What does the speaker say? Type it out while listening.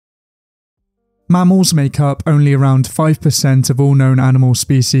Mammals make up only around 5% of all known animal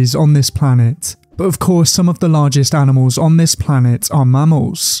species on this planet, but of course some of the largest animals on this planet are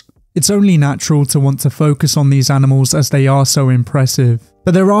mammals. It's only natural to want to focus on these animals as they are so impressive,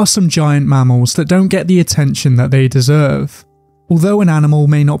 but there are some giant mammals that don't get the attention that they deserve. Although an animal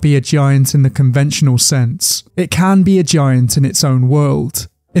may not be a giant in the conventional sense, it can be a giant in its own world.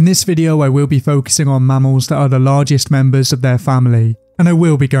 In this video I will be focusing on mammals that are the largest members of their family, and I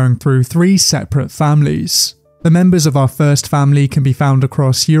will be going through 3 separate families. The members of our first family can be found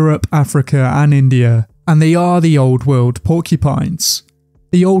across Europe, Africa and India, and they are the Old World porcupines.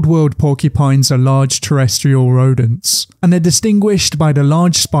 The Old World porcupines are large terrestrial rodents, and they're distinguished by the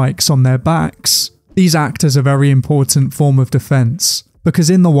large spikes on their backs. These act as a very important form of defense,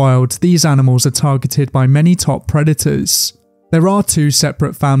 because in the wild these animals are targeted by many top predators. There are 2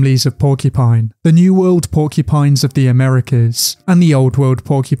 separate families of porcupine, the New World porcupines of the Americas, and the Old World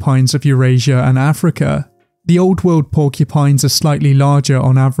porcupines of Eurasia and Africa. The Old World porcupines are slightly larger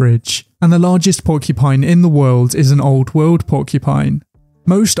on average, and the largest porcupine in the world is an Old World porcupine.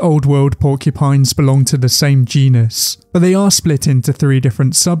 Most Old World porcupines belong to the same genus, but they are split into 3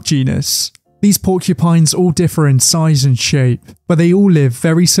 different subgenus. These porcupines all differ in size and shape, but they all live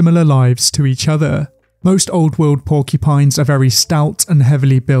very similar lives to each other. Most Old World porcupines are very stout and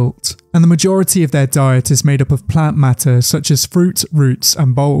heavily built, and the majority of their diet is made up of plant matter such as fruit, roots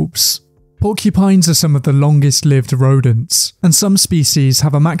and bulbs. Porcupines are some of the longest lived rodents, and some species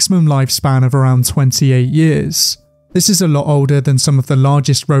have a maximum lifespan of around 28 years. This is a lot older than some of the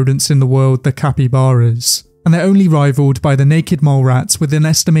largest rodents in the world, the capybaras, and they're only rivaled by the naked mole rats with an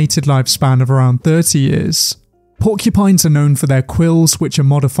estimated lifespan of around 30 years. Porcupines are known for their quills, which are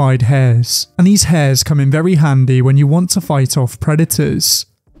modified hairs, and these hairs come in very handy when you want to fight off predators.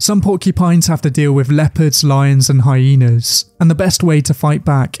 Some porcupines have to deal with leopards, lions and hyenas, and the best way to fight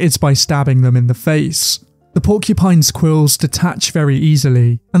back is by stabbing them in the face. The porcupine's quills detach very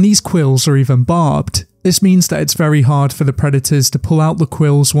easily, and these quills are even barbed. This means that it's very hard for the predators to pull out the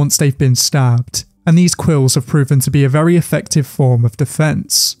quills once they've been stabbed, and these quills have proven to be a very effective form of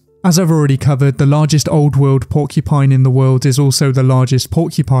defense. As I've already covered, the largest Old World porcupine in the world is also the largest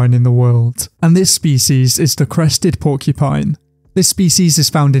porcupine in the world, and this species is the Crested porcupine. This species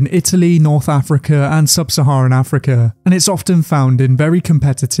is found in Italy, North Africa and Sub-Saharan Africa, and it's often found in very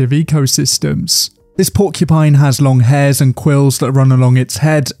competitive ecosystems. This porcupine has long hairs and quills that run along its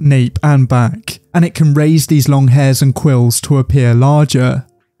head, nape and back, and it can raise these long hairs and quills to appear larger.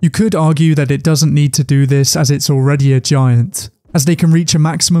 You could argue that it doesn't need to do this as it's already a giant, as they can reach a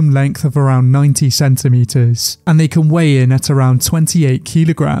maximum length of around 90 centimeters, and they can weigh in at around 28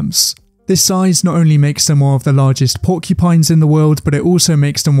 kilograms. This size not only makes them one of the largest porcupines in the world, but it also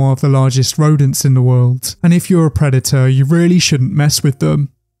makes them one of the largest rodents in the world, and if you're a predator, you really shouldn't mess with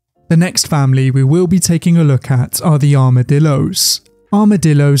them. The next family we will be taking a look at are the armadillos.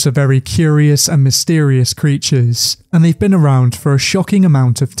 Armadillos are very curious and mysterious creatures, and they've been around for a shocking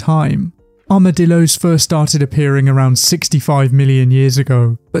amount of time. Armadillos first started appearing around 65 million years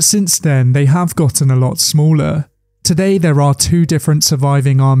ago, but since then they have gotten a lot smaller. Today there are 2 different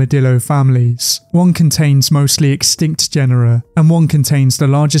surviving armadillo families. One contains mostly extinct genera, and one contains the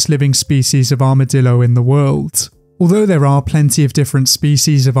largest living species of armadillo in the world. Although there are plenty of different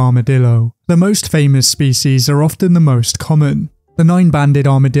species of armadillo, the most famous species are often the most common. The 9-banded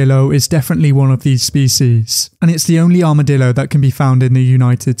armadillo is definitely one of these species, and it's the only armadillo that can be found in the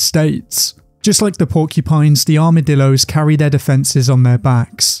United States. Just like the porcupines, the armadillos carry their defenses on their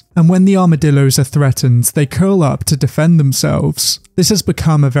backs, and when the armadillos are threatened, they curl up to defend themselves. This has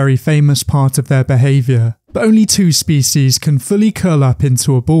become a very famous part of their behaviour, but only 2 species can fully curl up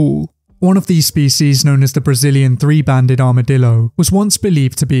into a ball. One of these species, known as the Brazilian 3-banded armadillo, was once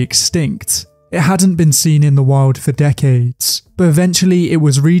believed to be extinct. It hadn't been seen in the wild for decades, but eventually it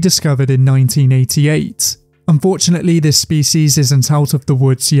was rediscovered in 1988. Unfortunately, this species isn't out of the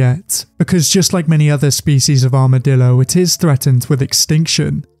woods yet, because just like many other species of armadillo, it is threatened with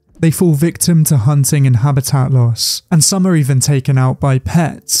extinction. They fall victim to hunting and habitat loss, and some are even taken out by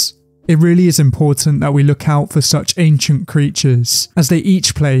pets. It really is important that we look out for such ancient creatures, as they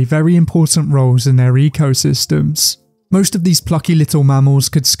each play very important roles in their ecosystems. Most of these plucky little mammals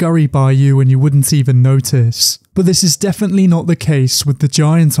could scurry by you and you wouldn't even notice, but this is definitely not the case with the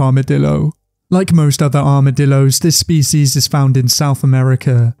giant armadillo. Like most other armadillos, this species is found in South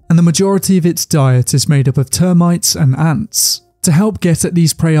America, and the majority of its diet is made up of termites and ants. To help get at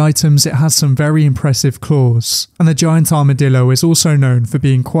these prey items, it has some very impressive claws, and the giant armadillo is also known for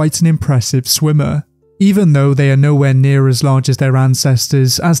being quite an impressive swimmer. Even though they are nowhere near as large as their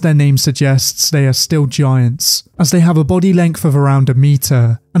ancestors, as their name suggests, they are still giants, as they have a body length of around a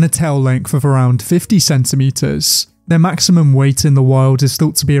meter and a tail length of around 50 centimeters. Their maximum weight in the wild is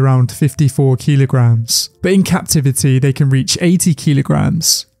thought to be around 54 kilograms, but in captivity they can reach 80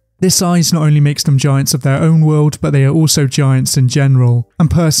 kilograms. This size not only makes them giants of their own world, but they are also giants in general, and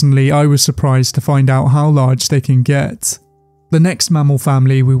personally I was surprised to find out how large they can get. The next mammal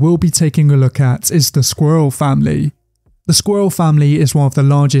family we will be taking a look at is the squirrel family. The squirrel family is one of the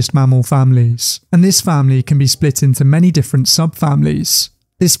largest mammal families, and this family can be split into many different subfamilies.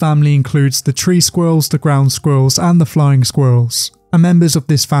 This family includes the tree squirrels, the ground squirrels, and the flying squirrels, and members of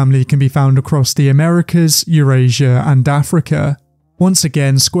this family can be found across the Americas, Eurasia, and Africa. Once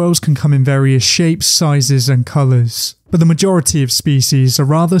again, squirrels can come in various shapes, sizes, and colours, but the majority of species are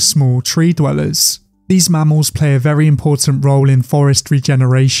rather small tree dwellers. These mammals play a very important role in forest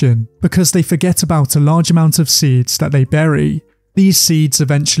regeneration because they forget about a large amount of seeds that they bury. These seeds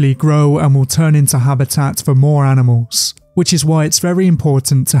eventually grow and will turn into habitat for more animals, which is why it's very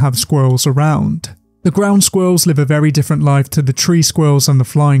important to have squirrels around. The ground squirrels live a very different life to the tree squirrels and the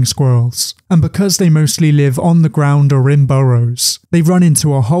flying squirrels, and because they mostly live on the ground or in burrows, they run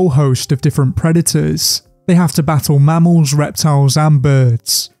into a whole host of different predators. They have to battle mammals, reptiles, and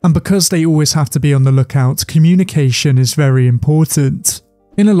birds, and because they always have to be on the lookout, communication is very important.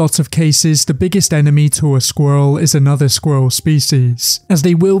 In a lot of cases, the biggest enemy to a squirrel is another squirrel species, as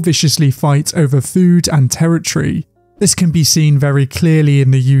they will viciously fight over food and territory. This can be seen very clearly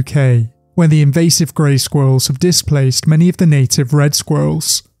in the UK, where the invasive grey squirrels have displaced many of the native red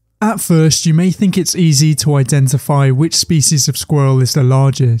squirrels. At first, you may think it's easy to identify which species of squirrel is the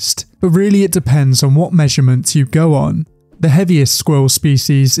largest, but really it depends on what measurement you go on. The heaviest squirrel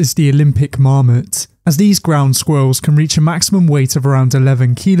species is the Olympic marmot, as these ground squirrels can reach a maximum weight of around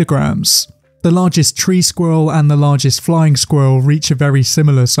 11 kilograms. The largest tree squirrel and the largest flying squirrel reach a very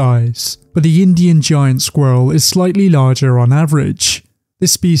similar size, but the Indian giant squirrel is slightly larger on average.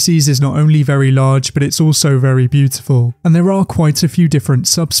 This species is not only very large, but it's also very beautiful, and there are quite a few different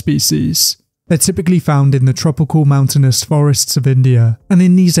subspecies. They're typically found in the tropical mountainous forests of India, and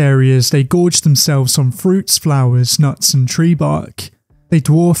in these areas they gorge themselves on fruits, flowers, nuts, and tree bark. They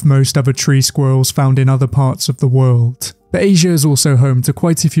dwarf most other tree squirrels found in other parts of the world, but Asia is also home to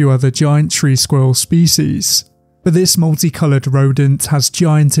quite a few other giant tree squirrel species. But this multicoloured rodent has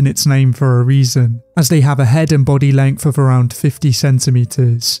giant in its name for a reason, as they have a head and body length of around 50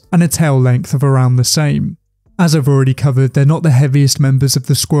 centimeters, and a tail length of around the same. As I've already covered, they're not the heaviest members of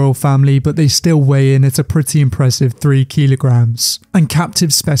the squirrel family, but they still weigh in at a pretty impressive 3 kilograms, and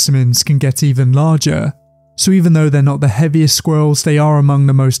captive specimens can get even larger. So even though they're not the heaviest squirrels, they are among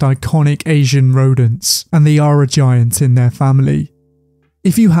the most iconic Asian rodents, and they are a giant in their family.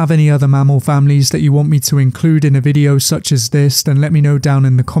 If you have any other mammal families that you want me to include in a video such as this, then let me know down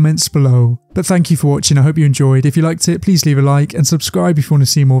in the comments below. But thank you for watching, I hope you enjoyed. If you liked it, please leave a like and subscribe if you want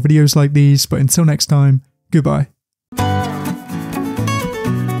to see more videos like these. But until next time, goodbye.